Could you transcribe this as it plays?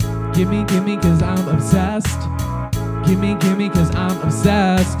Gimme, cause I'm obsessed. Gimme, cause I'm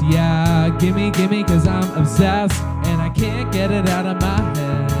obsessed. Yeah, gimme, cause I'm obsessed. And I can't get it out of my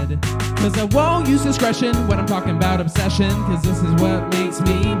head. Cause I won't use discretion when I'm talking about obsession. Cause this is what makes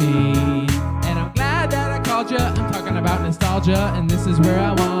me me. And I'm glad that I called ya. I'm talking about nostalgia. And this is where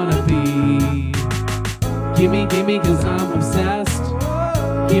I wanna be. Gimme, cause I'm obsessed.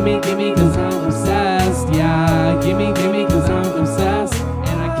 Gimme, cause I'm obsessed. Yeah, gimme, cause I'm obsessed.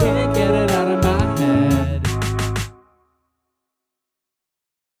 And I can't get it out of my head.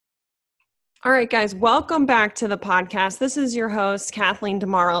 All right, guys, welcome back to the podcast. This is your host, Kathleen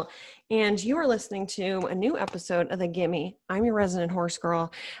DeMarle, and you are listening to a new episode of The Gimme. I'm your resident horse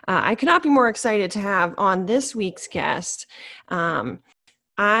girl. I could not be more excited to have on this week's guest.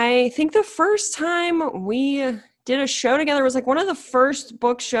 I think the first time we did a show together was like one of the first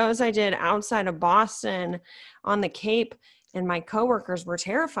book shows I did outside of Boston on the Cape, and my coworkers were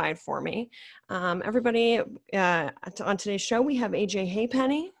terrified for me. Everybody, on today's show, we have AJ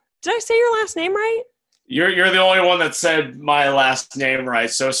Hapenny. Did I say your last name right? You're the only one that said my last name right.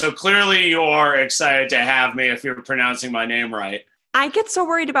 So clearly you are excited to have me if you're pronouncing my name right. I get so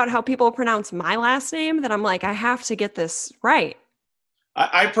worried about how people pronounce my last name that I'm like, I have to get this right.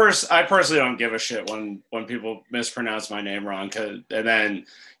 I personally don't give a shit when people mispronounce my name wrong. And then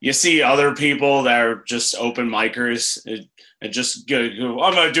you see other people that are just open micers and just go,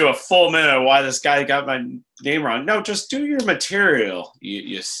 I'm going to do a full minute of why this guy got my name wrong. No, just do your material,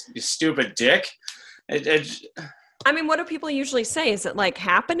 you stupid dick. I mean, what do people usually say? Is it like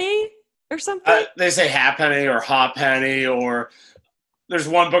Hapenny or something? They say Hapenny or Hapenny, or there's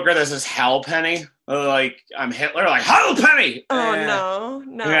one booker that says Halpenny. Like I'm Hitler, like Hapenny. Oh,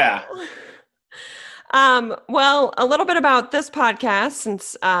 no. Yeah. Well, a little bit about this podcast,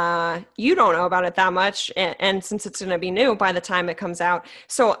 since you don't know about it that much, and since it's going to be new by the time it comes out.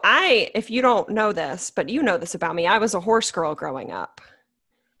 So if you don't know this, but you know this about me, I was a horse girl growing up.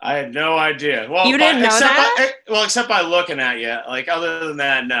 I had no idea. Well, you didn't know that? Except by looking at you. Like, other than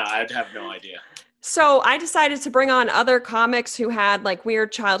that, no, I'd have no idea. So I decided to bring on other comics who had like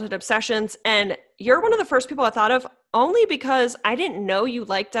weird childhood obsessions, and you're one of the first people I thought of, only because I didn't know you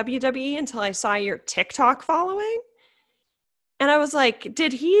liked WWE until I saw your TikTok following. And I was like,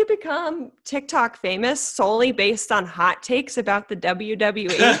 did he become TikTok famous solely based on hot takes about the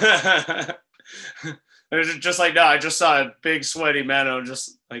WWE? Just like, no, I just saw a big sweaty man. I'm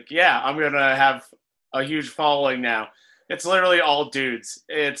just like, yeah, I'm going to have a huge following now. It's literally all dudes.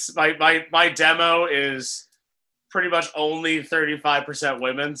 It's my demo is pretty much only 35%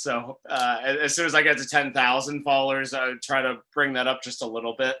 women. So as soon as I get to 10,000 followers, I try to bring that up just a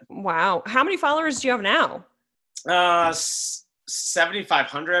little bit. Wow. How many followers do you have now?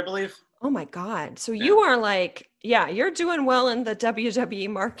 7,500, I believe. Oh my God. So you are like, you're doing well in the WWE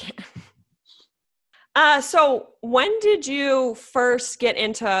market. So when did you first get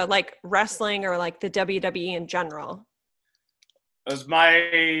into like wrestling or like the WWE in general? It was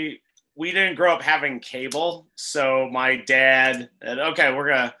we didn't grow up having cable. So my dad said, okay, we're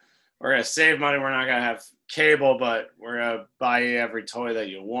gonna save money. We're not gonna have cable, but we're gonna buy you every toy that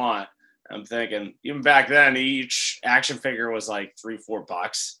you want. I'm thinking, even back then, each action figure was like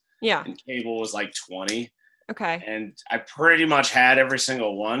 $3-4. Yeah. And cable was like 20. Okay. And I pretty much had every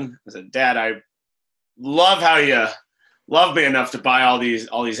single one. I said, Dad, I love how you love me enough to buy all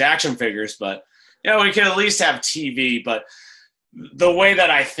these action figures, but we can at least have TV. But the way that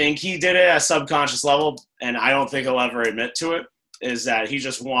I think he did it at a subconscious level, and I don't think he'll ever admit to it, is that he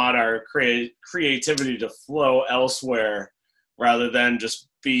just wanted our creativity to flow elsewhere rather than just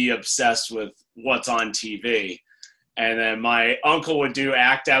be obsessed with what's on TV. And then my uncle would do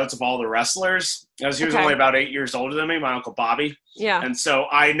act outs of all the wrestlers, as he was only about 8 years older than me, my Uncle Bobby. Yeah. And so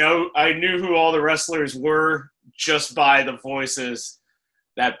I knew who all the wrestlers were just by the voices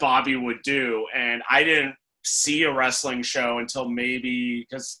that Bobby would do. And I didn't see a wrestling show until maybe,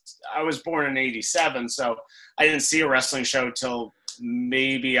 because I was born in 87, so I didn't see a wrestling show till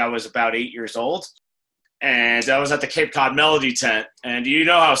maybe I was about 8 years old. And I was at the Cape Cod Melody tent, and you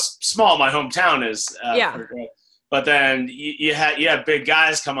know how small my hometown is. But then you had big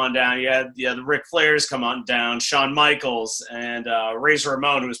guys come on down. You had the Ric Flairs come on down, Shawn Michaels, and Razor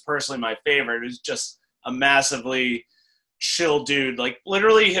Ramon, who was personally my favorite, who's just a massively chill dude. Like,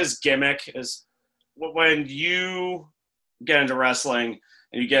 literally his gimmick is, when you get into wrestling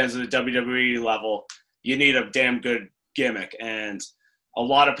and you get into the WWE level, you need a damn good gimmick. And a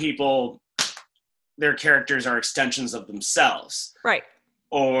lot of people, their characters are extensions of themselves. Right.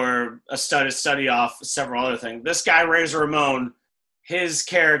 Or a study off several other things. This guy, Razor Ramon, his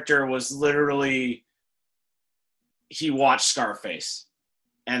character was literally, he watched Scarface.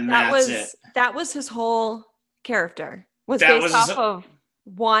 and that's it. That was his whole character. Was That based was off of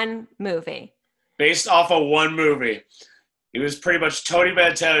one movie. Based off of one movie. He was pretty much Tony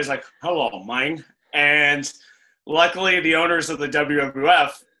Vitello. He's like, hello, mine. And luckily, the owners of the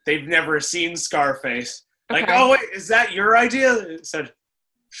WWF, they've never seen Scarface. Like, Okay. oh, wait, is that your idea? He said,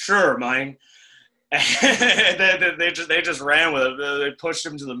 sure, mine. And they just ran with it. They pushed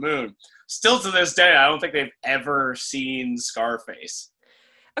him to the moon. Still to this day, I don't think they've ever seen Scarface.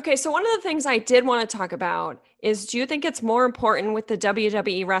 Okay, so one of the things I did want to talk about is, do you think it's more important with the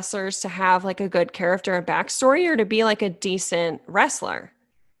WWE wrestlers to have like a good character and backstory, or to be like a decent wrestler?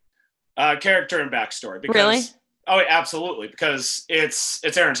 Character and backstory. Because, really? Oh, absolutely. Because it's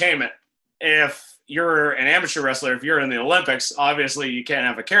entertainment. If you're an amateur wrestler, if you're in the Olympics, obviously you can't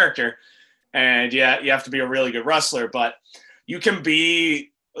have a character. And yeah, you have to be a really good wrestler. But you can be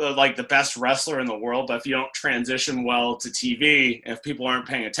like the best wrestler in the world, but if you don't transition well to TV, if people aren't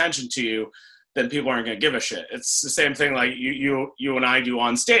paying attention to you, then people aren't going to give a shit. It's the same thing like you and I do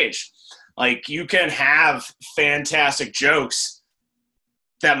on stage. Like, you can have fantastic jokes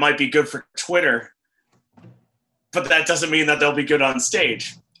that might be good for Twitter, but that doesn't mean that they'll be good on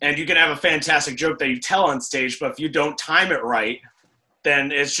stage. And you can have a fantastic joke that you tell on stage, but if you don't time it right,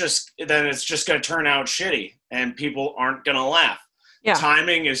 then it's just going to turn out shitty and people aren't going to laugh. Yeah.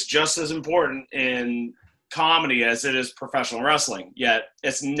 Timing is just as important in comedy as it is professional wrestling. Yet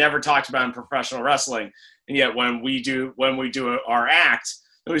it's never talked about in professional wrestling. And yet when we do our act,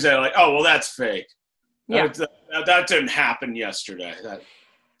 we say like, "Oh, well, that's fake. Yeah, that didn't happen yesterday."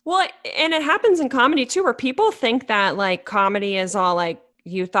 Well, and it happens in comedy too, where people think that like comedy is all like,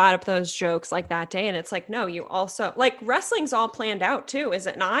 you thought up those jokes like that day, and it's like, no, you also like wrestling's all planned out too, is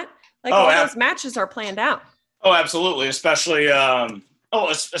it not? Like all those matches are planned out. Oh, absolutely. Especially with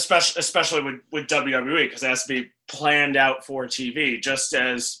WWE, because it has to be planned out for TV. Just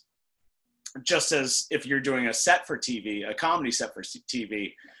as if you're doing a set for TV, a comedy set for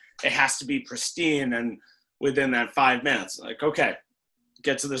TV, it has to be pristine and within that 5 minutes. Like, okay,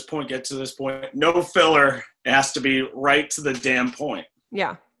 get to this point. No filler. It has to be right to the damn point.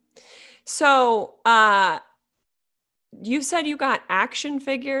 Yeah. So, you said you got action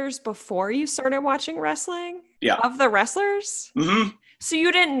figures before you started watching wrestling? Yeah. Of the wrestlers? Mm-hmm. So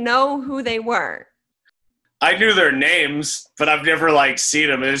you didn't know who they were? I knew their names, but I've never like seen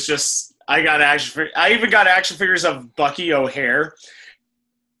them. It's just, I even got action figures of Bucky O'Hare.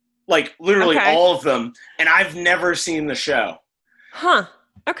 Like literally all of them. And I've never seen the show. Huh.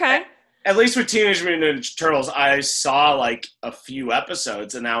 Okay. At least with Teenage Mutant Ninja Turtles, I saw like a few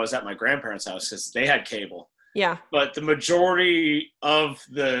episodes, and I was at my grandparents' house because they had cable. Yeah. But the majority of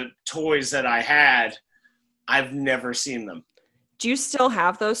the toys that I had, I've never seen them. Do you still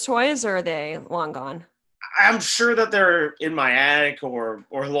have those toys, or are they long gone? I'm sure that they're in my attic or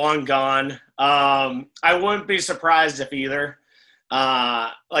long gone. I wouldn't be surprised if either.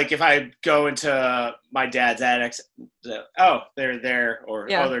 Like if I go into my dad's attic, oh, they're there, or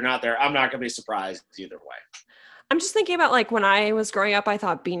oh, they're not there. I'm not going to be surprised either way. I'm just thinking about like when I was growing up, I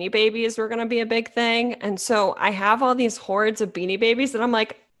thought Beanie Babies were going to be a big thing. And so I have all these hordes of Beanie Babies that I'm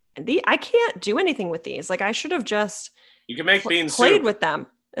like, I can't do anything with these. Like I should have just you can make bean played soup with them.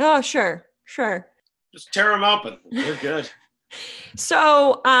 Oh, sure. Just tear them up and they're good.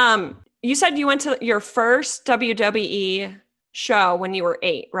 So you said you went to your first WWE show when you were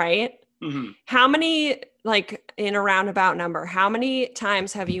 8, right? Mm-hmm. How many, like in a roundabout number, how many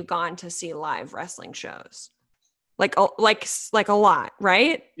times have you gone to see live wrestling shows? Like a lot,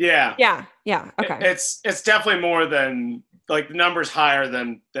 right? Yeah. Okay. It's definitely more than like the number's higher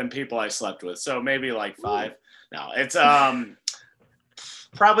than people I slept with. So maybe like 5. Ooh. No, it's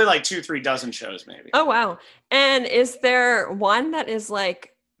probably like 2-3 dozen shows maybe. Oh wow. And is there one that is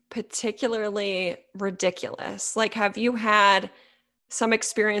like particularly ridiculous? Like have you had some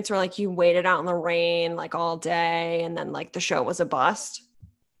experience where like you waited out in the rain like all day and then like the show was a bust?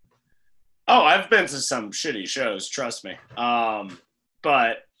 Oh, I've been to some shitty shows, trust me.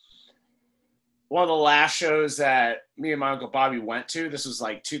 But one of the last shows that me and my Uncle Bobby went to, this was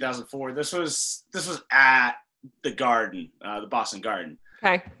like 2004. This was at the Garden, the Boston Garden.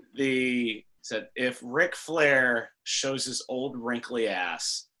 Okay. They said, if Ric Flair shows his old wrinkly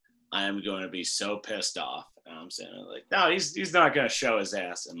ass, I am going to be so pissed off. And I'm saying, like, no, he's not going to show his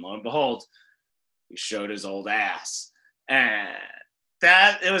ass. And lo and behold, he showed his old ass. And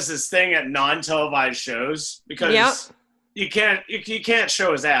it was this thing at non-televised shows because you can't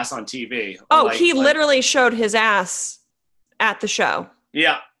show his ass on TV. Oh, he literally showed his ass at the show.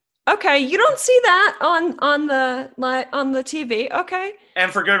 Yeah. Okay, you don't see that on the TV. Okay.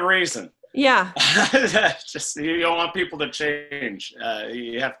 And for good reason. Yeah. Just you don't want people to change.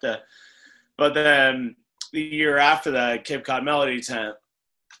 You have to. But then the year after that, Cape Cod Melody Tent,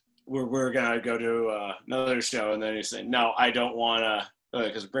 we're gonna go to another show, and then he said, "No, I don't want to."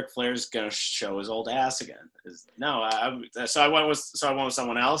 Because Ric Flair's gonna show his old ass again. So I went with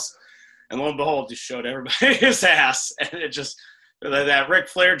someone else, and lo and behold, he showed everybody his ass, and it just that Ric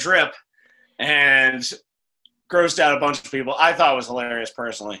Flair drip, and grossed out a bunch of people. I thought it was hilarious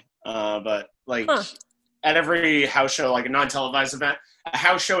personally, but like at every house show, like a non-televised event, a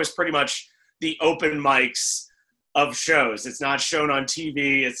house show is pretty much the open mics of shows. It's not shown on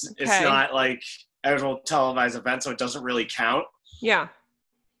TV. It's not like actual televised event, so it doesn't really count. Yeah.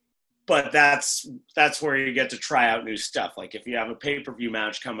 But that's where you get to try out new stuff. Like if you have a pay-per-view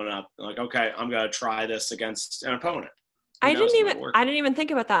match coming up, like, okay, I'm gonna try this against an opponent. I didn't even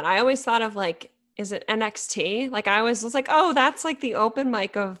think about that. I always thought of like, is it NXT? Like I always was like, oh, that's like the open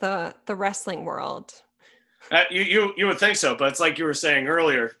mic of the wrestling world. You would think so, but it's like you were saying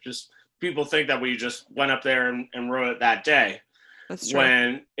earlier, just people think that we just went up there and wrote it that day. That's true.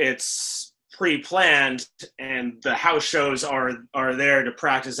 When it's pre-planned and the house shows are there to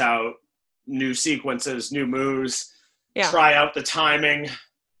practice out new sequences, new moves, try out the timing,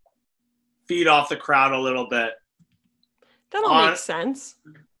 feed off the crowd a little bit. That all makes sense.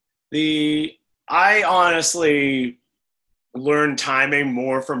 I honestly learned timing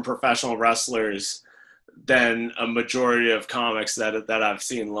more from professional wrestlers than a majority of comics that I've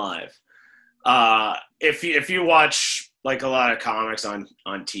seen live. If you watch like a lot of comics on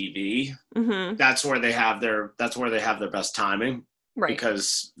TV, that's where they have their best timing, right?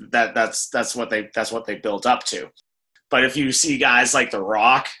 Because that's what they built up to. But if you see guys like The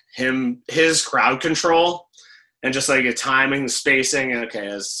Rock, his crowd control and just like the timing, the spacing, and okay,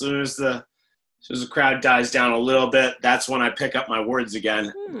 as soon as the crowd dies down a little bit, that's when I pick up my words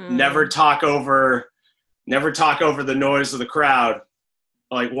again. Never talk over the noise of the crowd,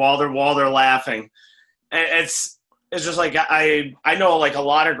 like while they're laughing. And it's just like I know like a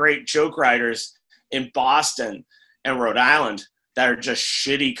lot of great joke writers in Boston and Rhode Island that are just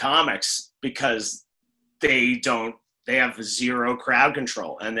shitty comics because they have zero crowd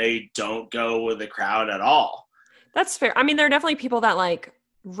control and they don't go with the crowd at all. That's fair. I mean, there are definitely people that like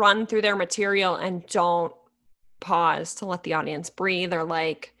run through their material and don't pause to let the audience breathe or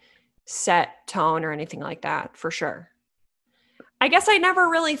like set tone or anything like that, for sure. I guess I never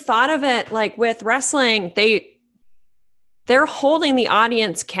really thought of it like with wrestling, they're holding the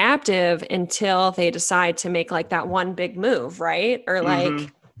audience captive until they decide to make like that one big move, right? Or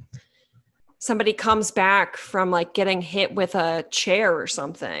like somebody comes back from like getting hit with a chair or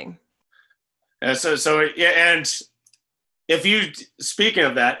something. And and speaking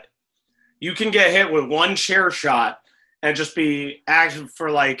of that, you can get hit with one chair shot and just be active for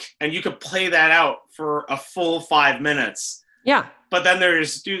like, and you could play that out for a full 5 minutes. Yeah. But then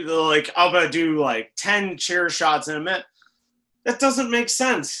there's like, I'm going to do like 10 chair shots in a minute. That doesn't make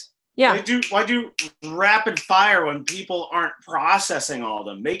sense. Yeah. Why do rapid fire when people aren't processing all of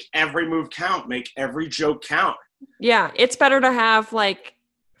them? Make every move count. Make every joke count. Yeah. It's better to have like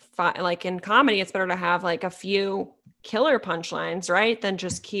in comedy, it's better to have like a few killer punchlines, right? Than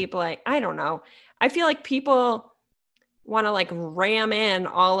just keep like, I don't know. I feel like people want to like ram in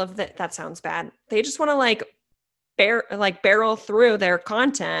all of that sounds bad. They just want to like barrel through their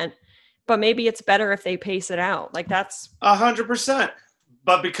content, but maybe it's better if they pace it out. Like that's 100%.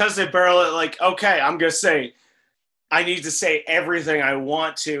 But because they barrel it, like, okay, I'm going to say, I need to say everything I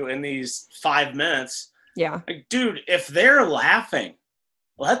want to in these 5 minutes. Yeah. Like, dude, if they're laughing,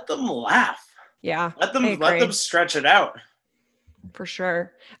 let them laugh. Yeah. Let them stretch it out. For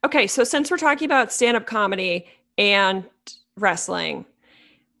sure. Okay. So since we're talking about stand-up comedy and wrestling,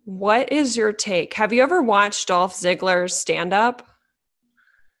 what is your take? Have you ever watched Dolph Ziggler's stand-up?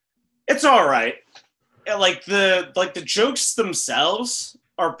 It's all right. Like the jokes themselves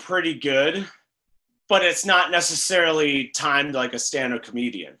are pretty good, but it's not necessarily timed like a stand-up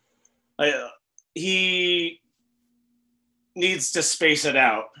comedian. He needs to space it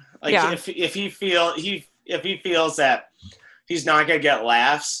out. Like if he feels that he's not gonna get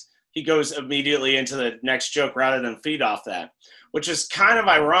laughs, he goes immediately into the next joke rather than feed off that, which is kind of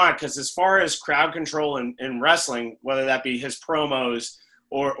ironic because as far as crowd control in wrestling, whether that be his promos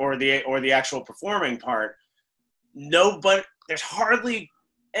or the actual performing part, there's hardly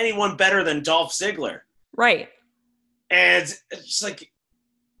anyone better than Dolph Ziggler. Right. And it's just like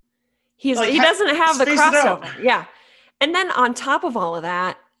he doesn't have the crossover. Yeah. And then on top of all of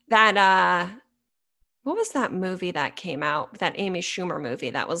that what was that movie that came out? That Amy Schumer movie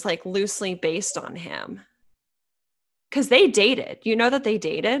that was like loosely based on him. Because they dated. You know that they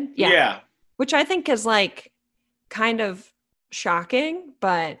dated? Yeah. Which I think is like kind of shocking,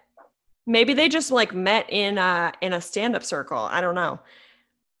 but maybe they just like met in a stand-up circle. I don't know.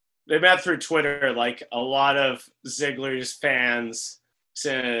 They met through Twitter. Like a lot of Ziggler's fans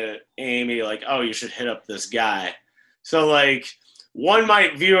sent Amy like, "Oh, you should hit up this guy." So like one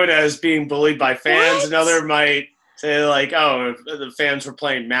might view it as being bullied by fans, What? another might say like, "Oh, the fans were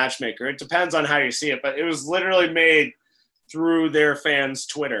playing matchmaker." It depends on how you see it, but it was literally made through their fans'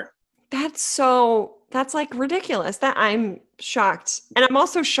 Twitter. That's like ridiculous. That I'm shocked. And I'm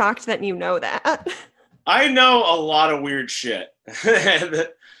also shocked that you know that. I know a lot of weird shit.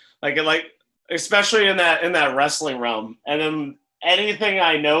 like especially in that wrestling realm. And then anything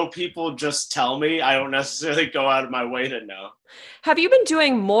I know, people just tell me. I don't necessarily go out of my way to know. Have you been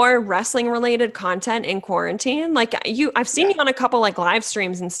doing more wrestling related content in quarantine? Like I've seen you on a couple like live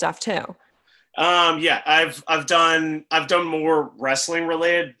streams and stuff too. Yeah, I've done more wrestling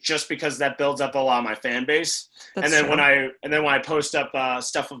related just because that builds up a lot of my fan base. That's and then true. when I post up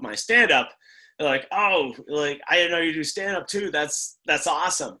stuff of my stand up, they're like, "Oh, like I didn't know you do stand up too. That's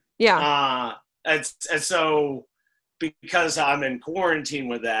awesome." Yeah. And so because I'm in quarantine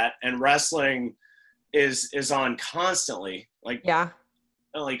with that and wrestling is on constantly, Yeah.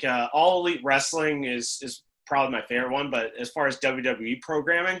 All Elite Wrestling is probably my favorite one, but as far as WWE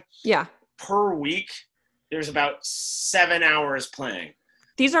programming, Yeah. per week, there's about 7 hours playing.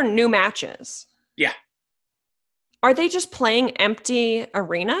 These are new matches. Yeah. Are they just playing empty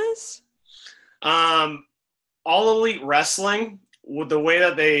arenas? All Elite Wrestling, with the way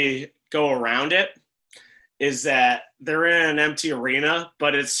that they go around it, is that they're in an empty arena,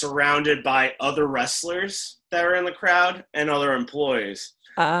 but it's surrounded by other wrestlers that are in the crowd and other employees.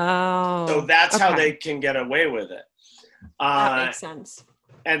 Oh. So that's how they can get away with it. That makes sense.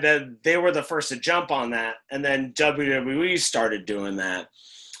 And then they were the first to jump on that, and then WWE started doing that.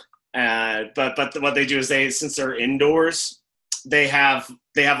 But what they do is since they're indoors, they have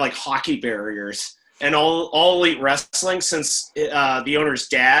like hockey barriers. And all Elite Wrestling, since the owner's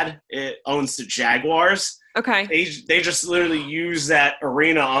dad owns the Jaguars, okay, they just literally use that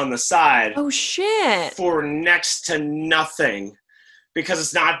arena on the side. Oh shit! For next to nothing, because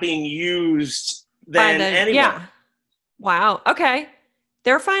it's not being used then anyway. Yeah. Wow. Okay.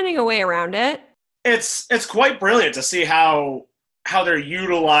 They're finding a way around it. It's quite brilliant to see how they're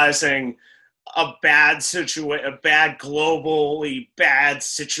utilizing a globally bad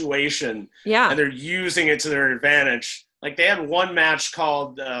situation. Yeah. And they're using it to their advantage. Like they had one match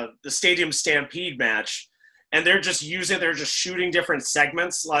called the Stadium Stampede match, and they're just shooting different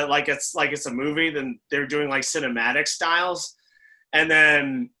segments like it's a movie. Then they're doing like cinematic styles. And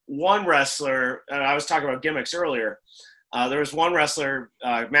then one wrestler, I was talking about gimmicks earlier, there was one wrestler,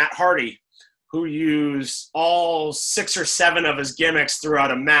 Matt Hardy, who used all 6 or 7 of his gimmicks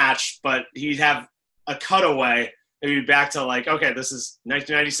throughout a match, but he'd have a cutaway. And he'd be back to like, okay, this is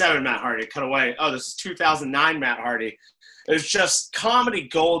 1997 Matt Hardy, cutaway. Oh, this is 2009 Matt Hardy. It was just comedy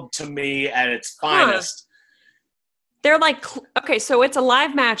gold to me at its finest. They're like, okay, so it's a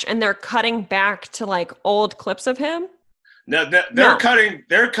live match and they're cutting back to like old clips of him? No, they're cutting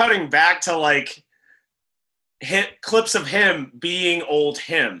back to like hit clips of him being old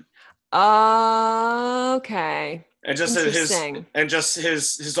him. Okay. And just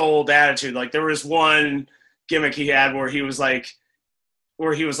his old attitude. Like there was one gimmick he had where he was like an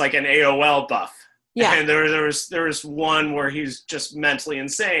AOL buff. Yeah. And there was one where he's just mentally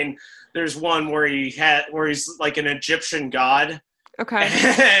insane. There's one where he's like an Egyptian god. Okay.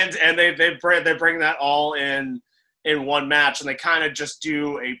 And they bring that all in one match, and they kind of just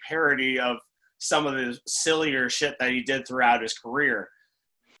do a parody of some of the sillier shit that he did throughout his career.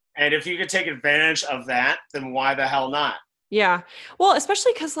 And if you could take advantage of that, then why the hell not? Yeah. Well,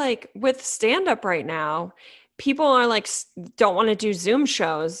 especially because like with stand-up right now, people are like, don't want to do Zoom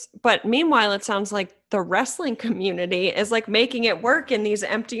shows. But meanwhile, it sounds like the wrestling community is like making it work in these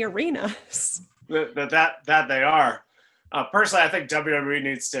empty arenas. That they are. Personally, I think WWE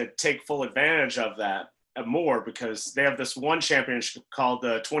needs to take full advantage of that more, because they have this one championship called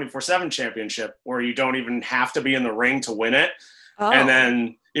the 24/7 championship where you don't even have to be in the ring to win it. Oh. And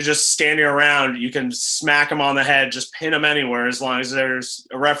then you're just standing around. You can smack them on the head, just pin them anywhere as long as there's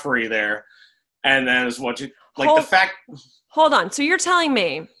a referee there. And then is what you like Hold on. So you're telling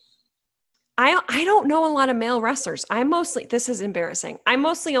me I don't know a lot of male wrestlers. This is embarrassing. I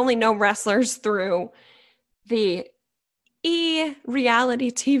mostly only know wrestlers through the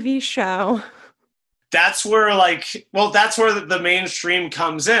reality TV show. That's where the mainstream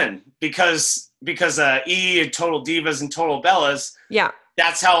comes in, because and Total Divas and Total Bellas. Yeah.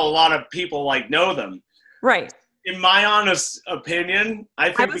 That's how a lot of people like know them. Right. in my honest opinion,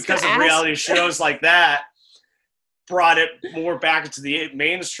 I think was because gonna of ask. reality shows like that brought it more back into the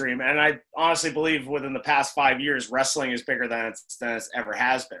mainstream. And I honestly believe within the past 5 years, wrestling is bigger than it's ever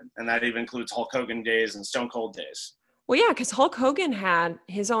has been. And that even includes Hulk Hogan days and Stone Cold days. Well, yeah, because Hulk Hogan had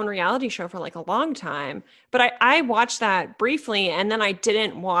his own reality show for like a long time. But I watched that briefly and then I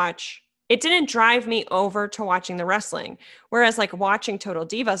didn't watch, it didn't drive me over to watching the wrestling. Whereas like watching Total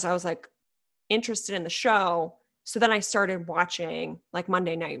Divas, I was like interested in the show. So then I started watching like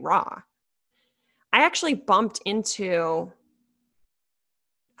Monday Night Raw. I actually bumped into,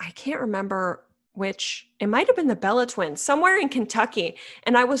 I can't remember which, it might have been the Bella Twins, somewhere in Kentucky.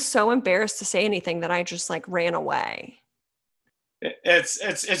 And I was so embarrassed to say anything that I just like ran away.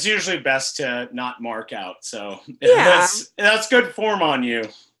 It's usually best to not mark out. So Yeah. that's good form on you.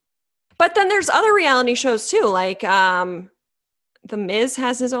 But then there's other reality shows too, like The Miz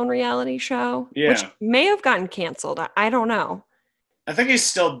has his own reality show, which may have gotten canceled. I don't know. I think he's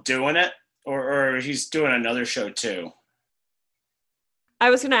still doing it, or he's doing another show too.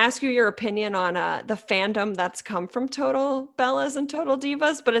 I was going to ask you your opinion on the fandom that's come from Total Bellas and Total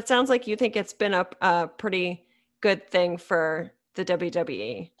Divas, but it sounds like you think it's been a pretty good thing for the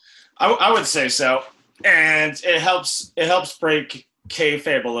WWE. I would say so, and it helps break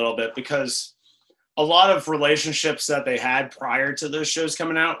kayfabe a little bit because a lot of relationships that they had prior to those shows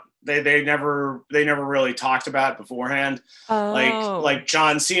coming out, they never really talked about beforehand. Oh. Like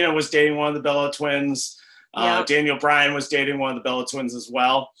John Cena was dating one of the Bella twins. Yep. Daniel Bryan was dating one of the Bella twins as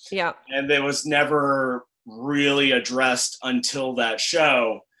well. Yeah. And it was never really addressed until that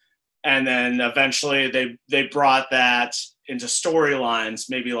show. And then eventually they brought that into storylines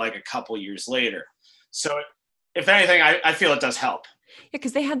maybe like a couple years later. So if anything, I feel it does help. Yeah,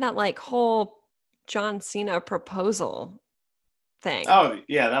 because they had that like whole John Cena proposal thing. Oh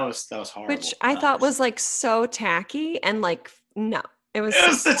yeah, that was horrible. Which I thought was like so tacky and like, no. It was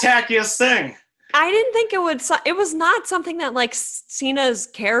the tackiest thing. I didn't think it was not something that like Cena's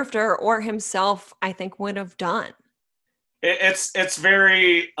character or himself, I think, would have done. It's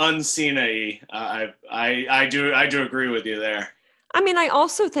very un-Cena-y. I do agree with you there. I mean, I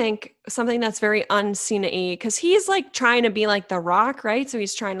also think something that's very un-Cena-y because he's like trying to be like The Rock, right? So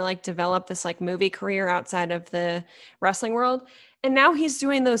he's trying to like develop this like movie career outside of the wrestling world. And now he's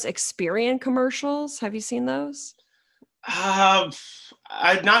doing those Experian commercials. Have you seen those?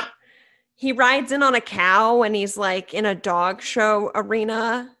 I've not. He rides in on a cow and he's like in a dog show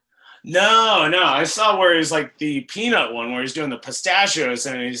arena. No, I saw where he's like the peanut one where he's doing the pistachios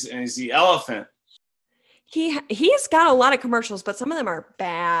and he's the elephant. He's got a lot of commercials, but some of them are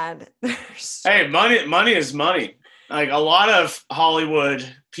bad. Hey, money is money. Like a lot of Hollywood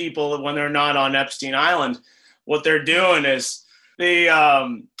people, when they're not on Epstein Island, what they're doing is they're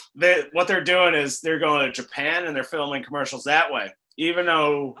going to Japan and they're filming commercials that way. Even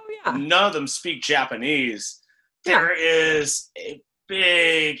though none of them speak Japanese, there is a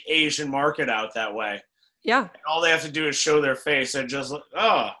big Asian market out that way. Yeah. And all they have to do is show their face and just,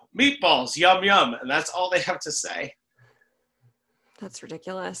 meatballs, yum, yum. And that's all they have to say. That's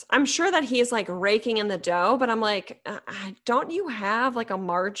ridiculous. I'm sure that he's like raking in the dough, but I'm like, don't you have like a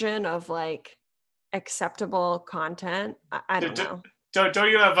margin of like acceptable content? I don't know. Don't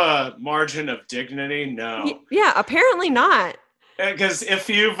you have a margin of dignity? No. Yeah, apparently not. Because if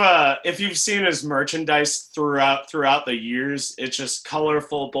you've seen his merchandise throughout the years, it's just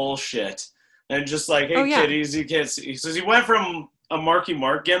colorful bullshit. And just like, hey, kiddies, you can't see. So he went from a Marky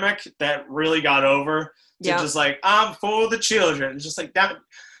Mark gimmick that really got over to just like, I'm for the children. It's just like that.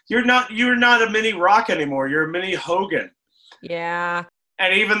 You're not a mini Rock anymore. You're a mini Hogan. Yeah.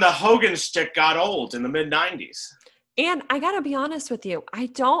 And even the Hogan shtick got old in the mid-90s. And I got to be honest with you. I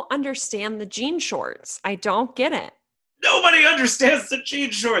don't understand the jean shorts. I don't get it. Nobody understands the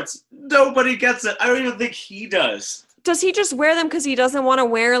jean shorts. Nobody gets it. I don't even think he does. Does he just wear them because he doesn't want to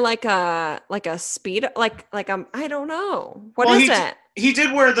wear like a speedo, I don't know. What is it? He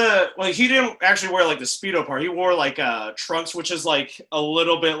did wear he didn't actually wear like the speedo part. He wore like trunks, which is like a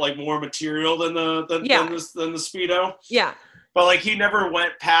little bit like more material than the speedo. Yeah. But like he never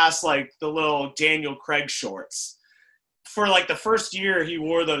went past like the little Daniel Craig shorts. For like the first year, he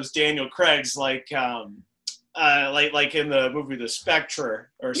wore those Daniel Craigs like in the movie The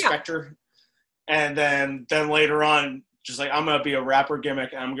Spectre. And then later on, just like, I'm going to be a rapper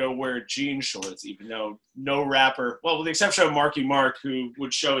gimmick and I'm going to wear jean shorts, even though no rapper, well, with the exception of Marky Mark, who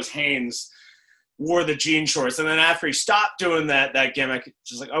would show his Hanes, wore the jean shorts. And then after he stopped doing that gimmick,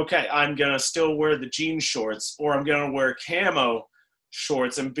 just like, okay, I'm going to still wear the jean shorts, or I'm going to wear camo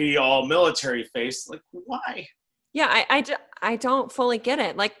shorts and be all military face. Like, why? Yeah, I don't fully get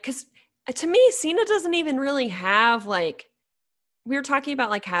it. Like, because To me, Cena doesn't even really have like, we were talking about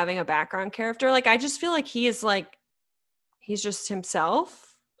like having a background character. Like, I just feel like he is like, he's just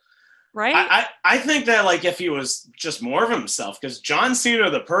himself, right? I think that like if he was just more of himself, because John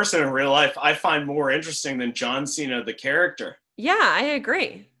Cena the person in real life I find more interesting than John Cena the character. Yeah, I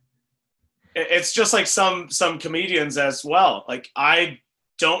agree. It's just like some comedians as well. Like I'm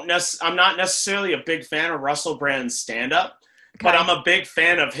not necessarily a big fan of Russell Brand's stand up, but Okay. I'm a big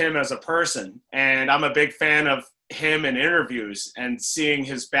fan of him as a person, and I'm a big fan of him in interviews and seeing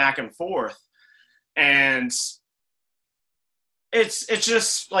his back and forth. And it's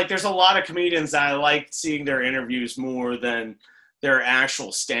just like there's a lot of comedians that I like seeing their interviews more than their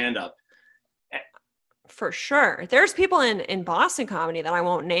actual stand up. For sure. There's people in Boston comedy that I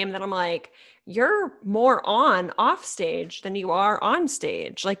won't name that I'm like, you're more on off stage than you are on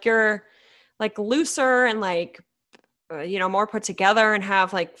stage. Like you're like looser and like, more put together and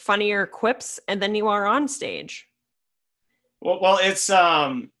have like funnier quips and then you are on stage. Well, it's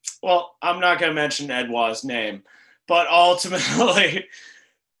well, I'm not going to mention Edouard's name, but ultimately,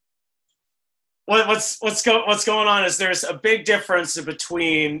 what's going on is there's a big difference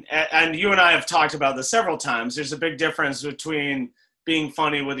between, and you and I have talked about this several times. There's a big difference between being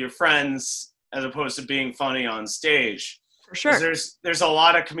funny with your friends as opposed to being funny on stage. For sure. There's a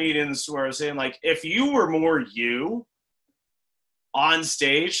lot of comedians who are saying like, if you were more you on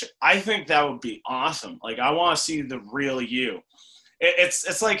stage, I think that would be awesome. Like, I want to see the real you.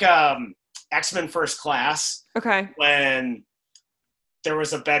 It's like X-Men First Class. Okay. When there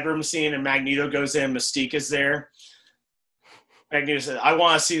was a bedroom scene and Magneto goes in, Mystique is there. Magneto said, I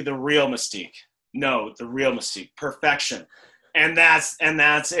want to see the real Mystique. No, the real Mystique. Perfection. And that's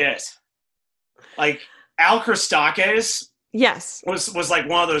it. Like, Al Christakis Yes. was like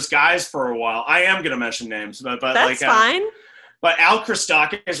one of those guys for a while. I am going to mention names, but That's like, fine. But Al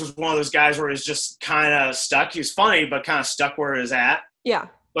Christakis was one of those guys where he's just kind of stuck. He's funny, but kind of stuck where he's at. Yeah.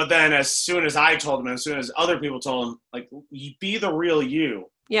 But then as soon as I told him, as soon as other people told him, like, you be the real you.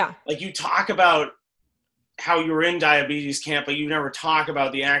 Yeah. Like, you talk about how you were in diabetes camp, but you never talk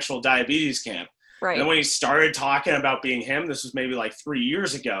about the actual diabetes camp. Right. And when he started talking about being him, this was maybe like 3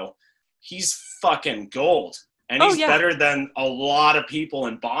 years ago, he's fucking gold. And he's better than a lot of people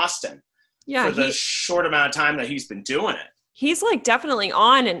in Boston for the short amount of time that he's been doing it. He's like definitely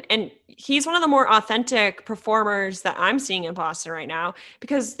on and he's one of the more authentic performers that I'm seeing in Boston right now,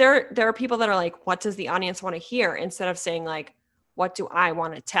 because there are people that are like, what does the audience want to hear? Instead of saying like, what do I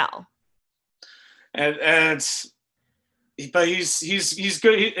want to tell? But he's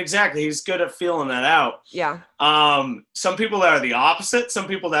good. Exactly. He's good at feeling that out. Yeah. Some people that are the opposite, some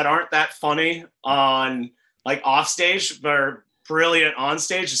people that aren't that funny on like off stage, but are brilliant on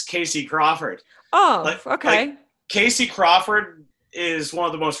stage, is Casey Crawford. Oh, okay. Like, Casey Crawford is one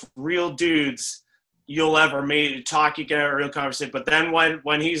of the most real dudes you'll ever meet. Talk, you get a real conversation. But then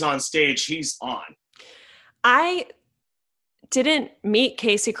when he's on stage, he's on. I didn't meet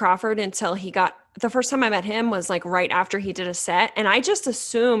Casey Crawford until the first time I met him was like right after he did a set. And I just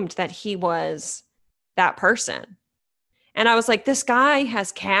assumed that he was that person. And I was like, this guy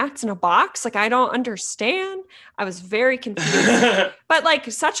has cats in a box. Like, I don't understand. I was very confused. But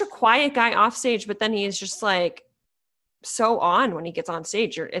like such a quiet guy off stage, but then he is just like, so on when he gets on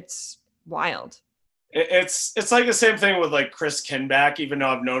stage. It's wild. It's like the same thing with like Chris Kinback, even though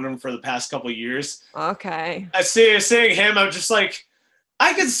I've known him for the past couple of years. Okay. Seeing him, I'm just like,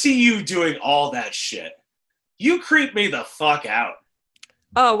 I could see you doing all that shit. You creep me the fuck out.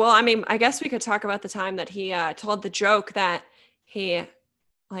 Oh, well, I mean, I guess we could talk about the time that he told the joke that he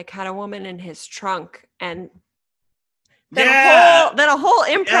like had a woman in his trunk, and then a whole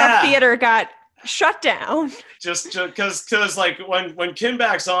improv theater got shut down. Just because like when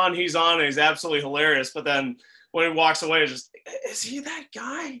Kinback's on, he's on and he's absolutely hilarious. But then when he walks away, it's just, is he that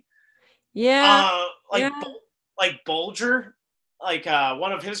guy? Yeah. Like Bulger, like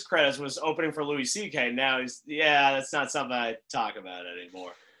one of his credits was opening for Louis C.K. Now that's not something I talk about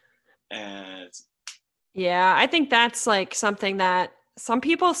anymore. And yeah, I think that's like something that some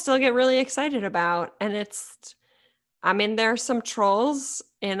people still get really excited about. And there are some trolls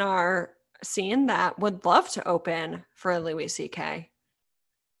in our scene that would love to open for Louis C.K.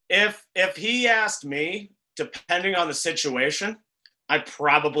 If he asked me, depending on the situation, I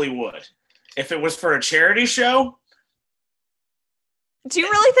probably would. If it was for a charity show. Do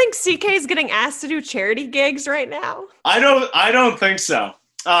you really think CK is getting asked to do charity gigs right now? I don't think so.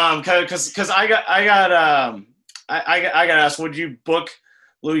 Because I got asked, would you book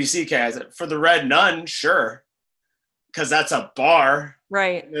Louis C.K.? I said, for the Red Nun, sure. Because that's a bar.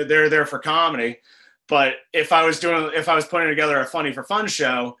 Right. They're there for comedy. But if I was putting together a Funny for Fun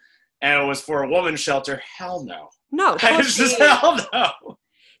show and it was for a woman's shelter, hell no. No, It's just hell no.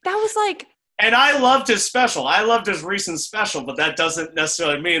 that was like. And I loved his special. I loved his recent special, but that doesn't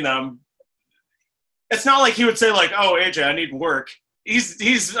necessarily mean that it's not like he would say like, "Oh, AJ, I need work."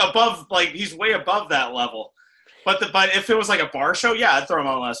 He's above, like, he's way above that level. But if it was like a bar show, yeah, I'd throw him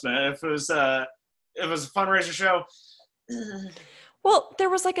on last minute. If it was a fundraiser show. Well, there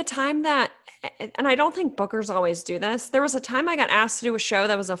was like a time that, and I don't think bookers always do this. There was a time I got asked to do a show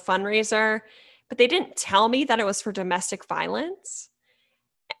that was a fundraiser, but they didn't tell me that it was for domestic violence.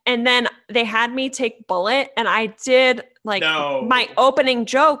 And then they had me take bullet, and I did like my opening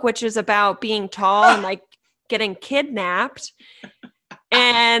joke, which is about being tall and like getting kidnapped.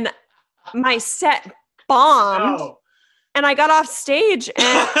 And my set bombed, and I got off stage,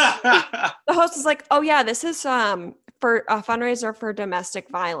 and the host was like, "Oh yeah, this is for a fundraiser for domestic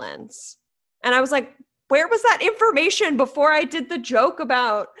violence." And I was like, "Where was that information before I did the joke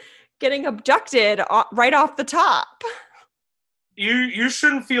about getting abducted right off the top?" You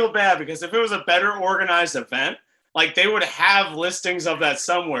shouldn't feel bad, because if it was a better organized event, like, they would have listings of that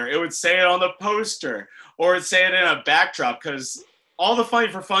somewhere. It would say it on the poster, or it'd say it in a backdrop, because all the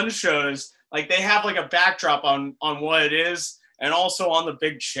Funny for Fun shows, like, they have like a backdrop on what it is, and also on the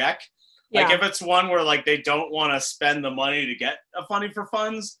big check. Yeah. Like, if it's one where like they don't want to spend the money to get a Funny for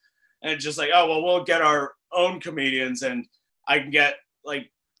Funds, and it's just like, oh well, we'll get our own comedians, and I can get like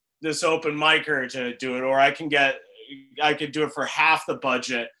this open micer to do it, or I could do it for half the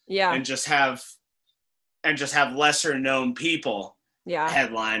budget, and just have lesser known people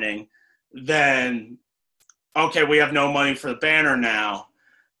headlining. Then okay, we have no money for the banner now.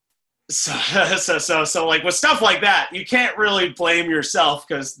 So like with stuff like that, you can't really blame yourself,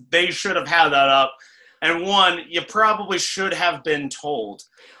 because they should have had that up. And one, you probably should have been told.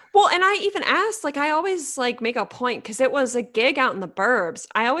 Well, and I even asked, like, I always like make a point, because it was a gig out in the burbs.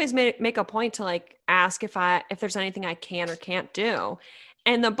 I always make a point to like ask if there's anything I can or can't do.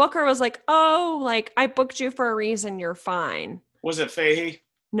 And the booker was like, "Oh, like, I booked you for a reason. You're fine." Was it Fahey?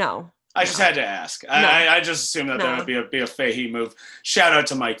 No. I just had to ask. No. I just assumed that would be a Fahey move. Shout out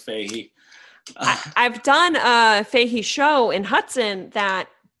to Mike Fahey. I've done a Fahey show in Hudson that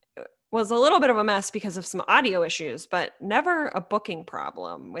was a little bit of a mess because of some audio issues, but never a booking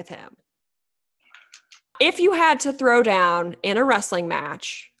problem with him. If you had to throw down in a wrestling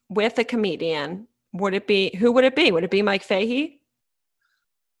match with a comedian, who would it be? Would it be Mike Fahey?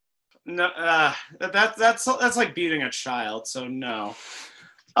 No, that's like beating a child, so no.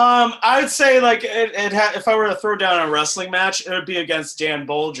 I'd say like if I were to throw down a wrestling match, it would be against Dan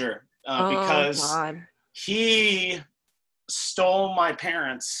Bolger, because he stole my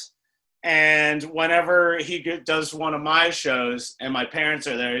parents. And whenever he does one of my shows and my parents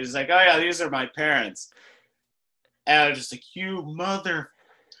are there, he's like, "Oh yeah, these are my parents." And I was just like, "You mother."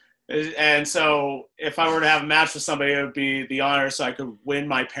 And so if I were to have a match with somebody, it would be the honor so I could win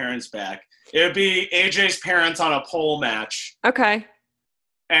my parents back. It would be AJ's parents on a pole match. Okay.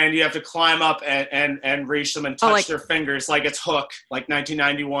 And you have to climb up and reach them and touch their fingers like it's Hook, like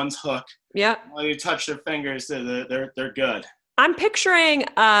 1991's Hook. Yeah. When you touch their fingers, they're good. I'm picturing,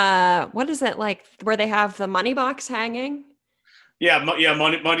 what is it, like where they have the money box hanging? Yeah,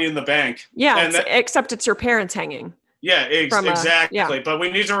 money in the bank. Yeah, except it's your parents hanging. Yeah, exactly. But we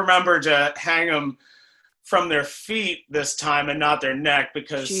need to remember to hang them from their feet this time and not their neck,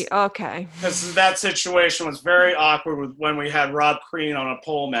 because that situation was very awkward when we had Rob Crean on a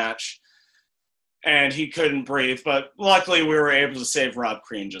pole match and he couldn't breathe. But luckily, we were able to save Rob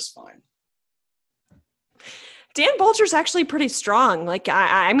Crean just fine. Dan Bolger's actually pretty strong. Like,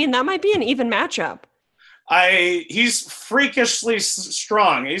 I mean, that might be an even matchup. He's freakishly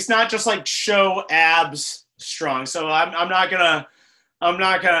strong. He's not just like show abs strong. So I'm not gonna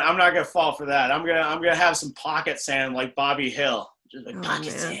fall for that. I'm gonna have some pocket sand like Bobby Hill, just like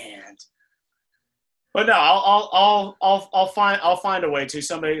pocket sand. But no, I'll find a way to.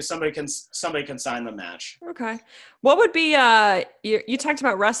 Somebody can sign the match. Okay. What would be you talked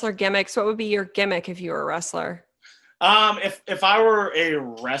about wrestler gimmicks. What would be your gimmick if you were a wrestler? If I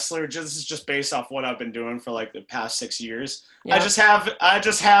this is just based off what I've been doing for like the past 6 years. Yeah. I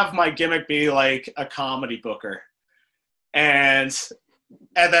just have my gimmick be like a comedy booker, and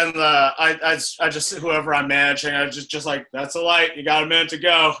then I just whoever I'm managing, I just like, "That's a light. You got a minute to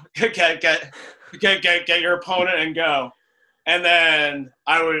go. Get your opponent and go." And then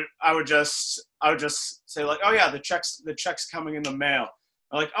I would just say like, "Oh yeah, the check's coming in the mail."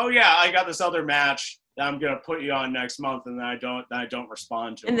 I'm like, "Oh yeah, I got this other match that I'm gonna put you on next month," and then I don't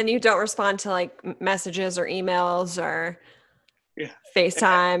respond to. And then you don't respond to like messages or emails or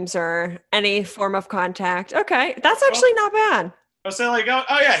FaceTimes or any form of contact. Okay, that's actually not bad. I'll say like, oh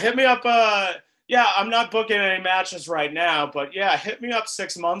yeah, hit me up. Yeah, I'm not booking any matches right now, but yeah, hit me up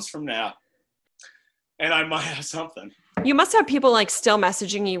 6 months from now, and I might have something. You must have people like still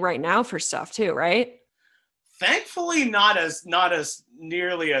messaging you right now for stuff too, right? Thankfully, not as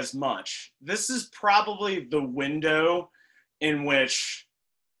nearly as much. This is probably the window in which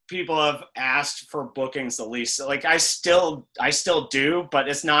people have asked for bookings the least. Like I still do, but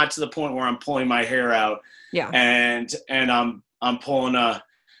it's not to the point where I'm pulling my hair out. Yeah. And I'm pulling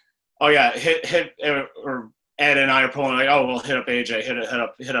oh yeah, hit or Ed and I are pulling like, oh, we'll hit up AJ,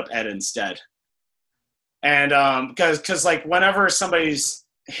 hit up Ed instead. And because like whenever somebody's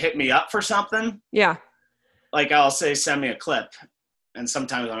hit me up for something, yeah, like I'll say send me a clip, and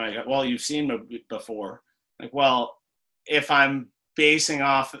sometimes I'm like, well, you've seen me before. Like, well, if I'm basing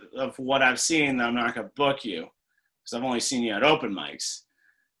off of what I've seen, then I'm not going to book you because I've only seen you at open mics.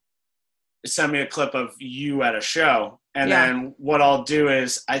 Send me a clip of you at a show. And then what I'll do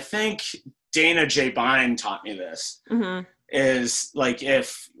is, I think Dana J. Bine taught me this, is like,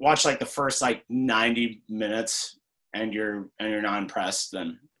 if watch like the first like 90 minutes and you're not impressed,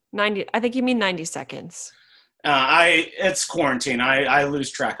 then 90, I think you mean 90 seconds. It's quarantine. I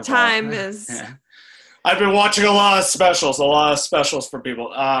lose track of time is. Yeah. I've been watching a lot of specials for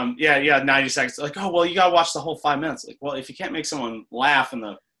people. 90 seconds. Like, oh, well, you got to watch the whole 5 minutes. Like, well, if you can't make someone laugh in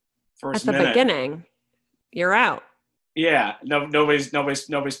the first minute. At the beginning, you're out. Yeah, nobody's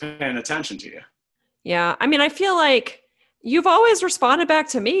paying attention to you. Yeah, I mean, I feel like you've always responded back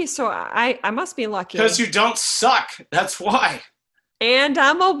to me, so I must be lucky. Because you don't suck. That's why. And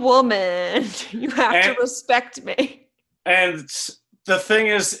I'm a woman. You have to respect me. And the thing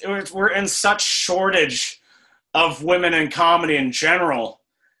is, we're in such shortage of women in comedy in general,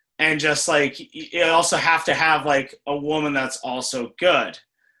 and just like you also have to have like a woman that's also good.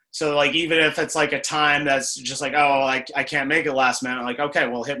 So like even if it's like a time that's just like, oh, like I can't make it last minute, like okay,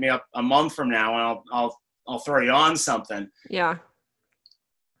 well hit me up a month from now and I'll throw you on something. Yeah.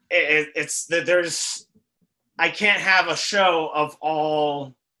 It's that I can't have a show of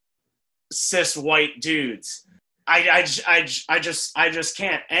all cis white dudes. I just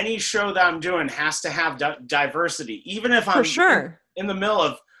can't. Any show that I'm doing has to have diversity, even if I'm in the middle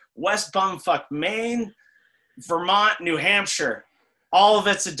of West Bumfuck, Maine, Vermont, New Hampshire. All of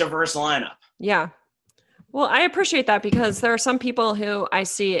it's a diverse lineup. Yeah. Well, I appreciate that because there are some people who I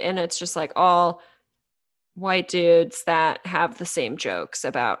see and it's just like all white dudes that have the same jokes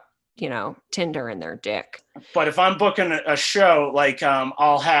about, Tinder and their dick. But if I'm booking a show, like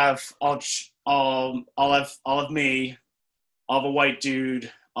I'll have me, I'll have a white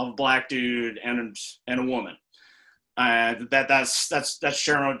dude, I'll have a black dude, and a woman. That's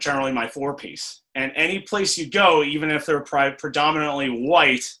generally my 4-piece. And any place you go, even if they're predominantly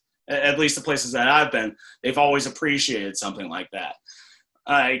white, at least the places that I've been, they've always appreciated something like that.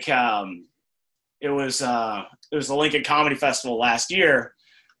 Like it was the Lincoln Comedy Festival last year.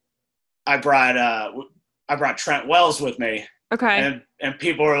 I brought Trent Wells with me. Okay. And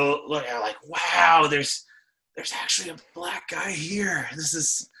people are looking like, wow, there's actually a black guy here. This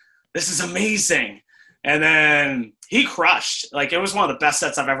is amazing. And then he crushed. Like, it was one of the best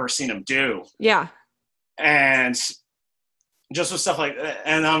sets I've ever seen him do. Yeah. And just with stuff like that.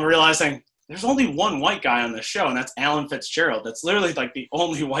 And I'm realizing there's only one white guy on this show, and that's Alan Fitzgerald. That's literally like the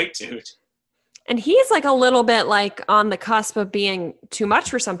only white dude. And he's like a little bit like on the cusp of being too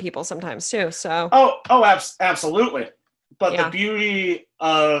much for some people sometimes too. So. Absolutely. But the beauty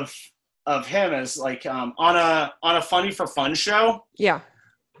of him is like on a Funny for Fun show. Yeah.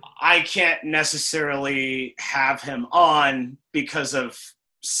 I can't necessarily have him on because of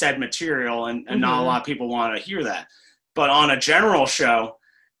said material, and not a lot of people want to hear that. But on a general show,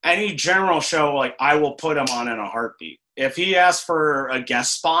 any general show, like I will put him on in a heartbeat. If he asks for a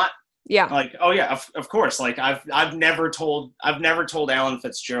guest spot, yeah, like, oh yeah, of course. Like I've never told Alan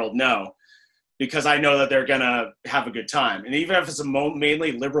Fitzgerald no, because I know that they're gonna have a good time. And even if it's a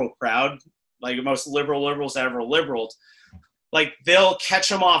mainly liberal crowd, like the most liberals that ever liberaled, like they'll catch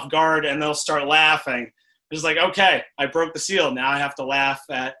him off guard and they'll start laughing. It's like, okay, I broke the seal. Now I have to laugh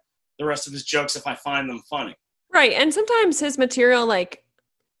at the rest of his jokes if I find them funny. Right. And sometimes his material, like,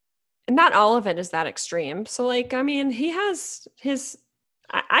 not all of it is that extreme. So, like, I mean, he has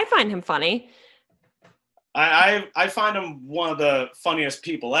I find him funny. I find him one of the funniest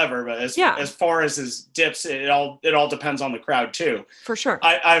people ever, but as far as his dips, it all depends on the crowd too. For sure.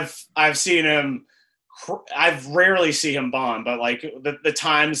 I've seen him. I've rarely see him bomb, but like the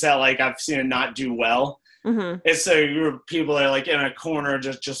times that like I've seen him not do well, it's a group of people that are like in a corner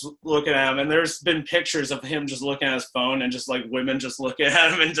just looking at him, and there's been pictures of him just looking at his phone and just like women just looking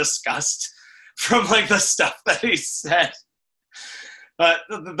at him in disgust from like the stuff that he said. But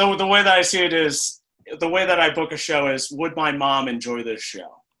the way that I see it is, the way that I book a show is, would my mom enjoy this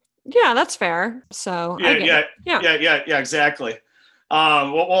show? Yeah, that's fair. So I get it. Yeah, exactly.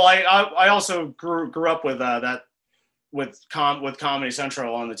 I also grew up with that with Comedy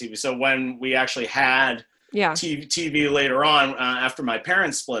Central on the TV. So when we actually had TV later on, after my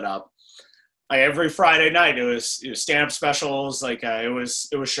parents split up, every Friday night it was stand-up specials. Like it was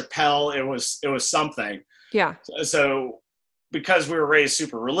Chappelle. It was something. Yeah. So because we were raised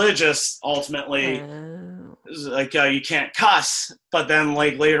super religious, ultimately, like you can't cuss. But then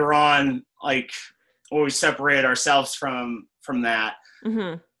like later on, like we separate ourselves from that,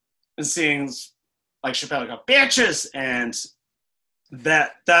 and seeing like Chappelle go bitches, and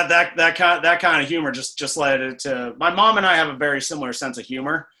that kind of humor just led it to, my mom and I have a very similar sense of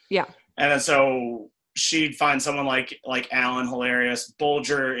humor. Yeah. And then so she'd find someone like Alan hilarious.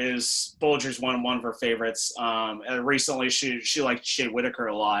 Bulger's one of her favorites. And recently she liked Shea Whitaker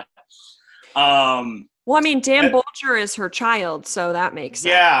a lot. Well, I mean, Dan Bulger is her child, so that makes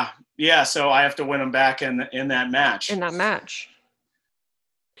sense. Yeah. So I have to win him back in that match.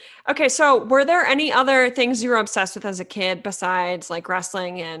 Okay, so were there any other things you were obsessed with as a kid besides like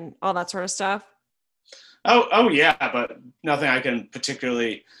wrestling and all that sort of stuff? Oh yeah, but nothing I can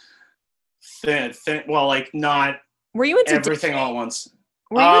particularly think. Well, like not. Were you into everything Disney? All at once?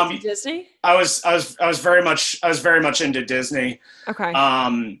 Were you into Disney? I was very much into Disney. Okay.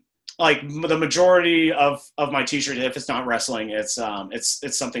 Like the majority of my t-shirts, if it's not wrestling, it's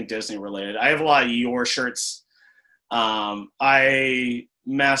something Disney related. I have a lot of Eeyore shirts. I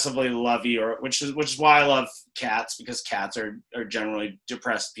massively love Eeyore, which is why I love cats, because cats are generally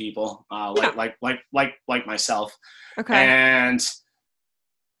depressed people, like myself. Okay. And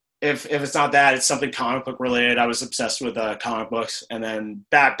if it's not that, it's something comic book related. I was obsessed with comic books, and then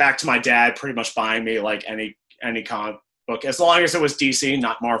back to my dad pretty much buying me like any comic book, as long as it was DC,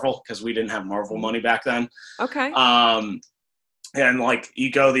 not Marvel, because we didn't have Marvel money back then. Okay. And like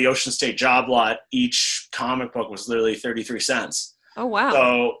you go to the Ocean State job lot, each comic book was literally 33 cents. Oh, wow.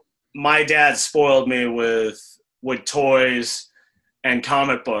 So my dad spoiled me with toys and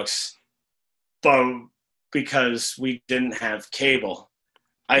comic books, but because we didn't have cable.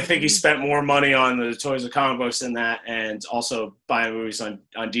 I think he spent more money on the toys and comic books than that, and also buying movies on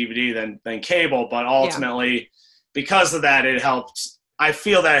DVD than cable. But ultimately, because of that, it helped. I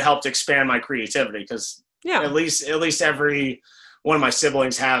feel that it helped expand my creativity, because at least every one of my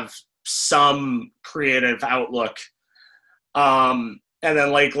siblings have some creative outlook. And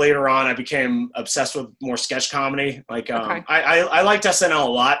then like later on, I became obsessed with more sketch comedy. Like I liked SNL a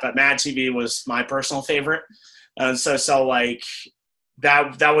lot, but Mad TV was my personal favorite. And so like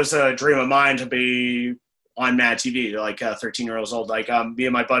that was a dream of mine, to be on Mad TV, like 13 years old. Like me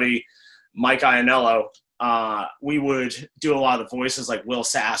and my buddy Mike Iannello, we would do a lot of the voices, like Will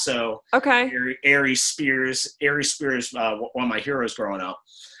Sasso, Ari Spears, one of my heroes growing up.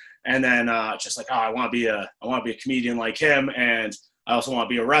 And then just like, I want to be a comedian like him, and I also want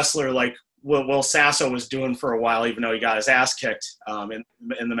to be a wrestler like Will Sasso was doing for a while, even though he got his ass kicked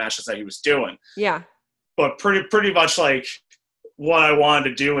in the matches that he was doing. Yeah. But pretty much like what I wanted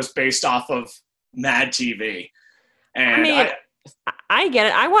to do was based off of Mad TV. And I get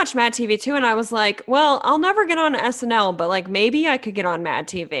it. I watched Mad TV too, and I was like, well, I'll never get on SNL, but like maybe I could get on Mad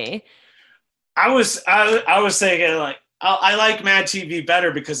TV. I was thinking like, I like Mad TV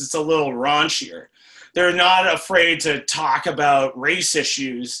better because it's a little raunchier. They're not afraid to talk about race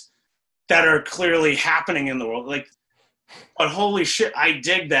issues that are clearly happening in the world. Like, but holy shit, I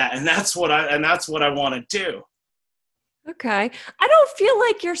dig that, and that's what I want to do. Okay, I don't feel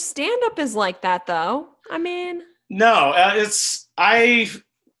like your stand-up is like that, though. I mean, no, it's I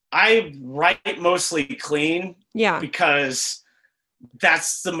write mostly clean, because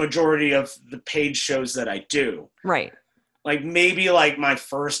that's the majority of the paid shows that I do. Right. Like maybe like my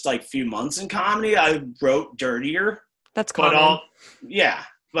first like few months in comedy, I wrote dirtier. That's common.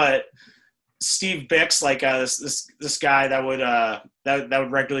 But Steve Bix, like this guy that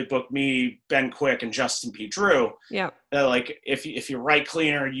would regularly book me, Ben Quick, and Justin P. Drew. Yeah. Like if you write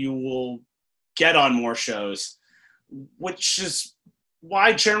cleaner, you will get on more shows, which is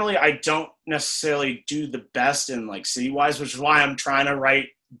why generally I don't necessarily do the best in like city-wise, which is why I'm trying to write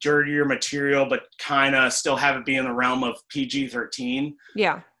dirtier material, but kind of still have it be in the realm of PG-13.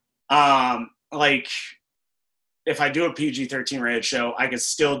 Yeah. Like if I do a PG-13 rated show, I could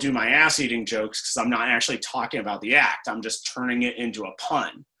still do my ass-eating jokes because I'm not actually talking about the act. I'm just turning it into a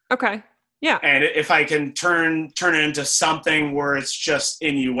pun. Okay. Yeah. And if I can turn it into something where it's just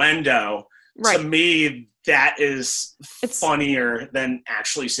innuendo, Right. To me, that is It's- funnier than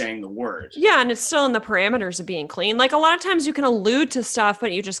actually saying the word. Yeah, and it's still in the parameters of being clean. Like a lot of times you can allude to stuff,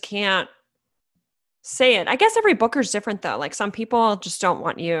 but you just can't say it. I guess every booker's different though. Like some people just don't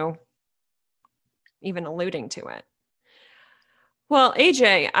want you even alluding to it. Well,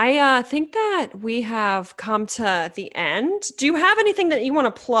 AJ, I think that we have come to the end. Do you have anything that you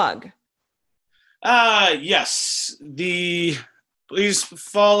want to plug? Yes. Please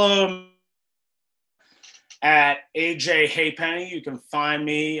follow at AJ Hapenny. You can find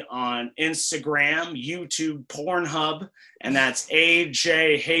me on Instagram, YouTube, Pornhub, and that's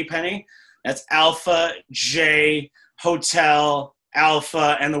AJ Hapenny. That's Alpha J Hotel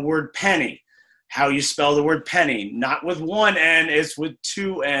Alpha and the word penny. How you spell the word penny? Not with one N, it's with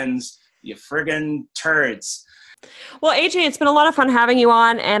two N's. You friggin' turds. Well, AJ, it's been a lot of fun having you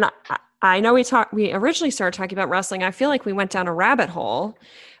on, and I know we originally started talking about wrestling. I feel like we went down a rabbit hole,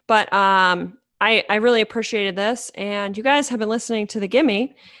 but I really appreciated this, and you guys have been listening to The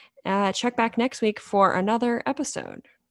Gimme. Check back next week for another episode.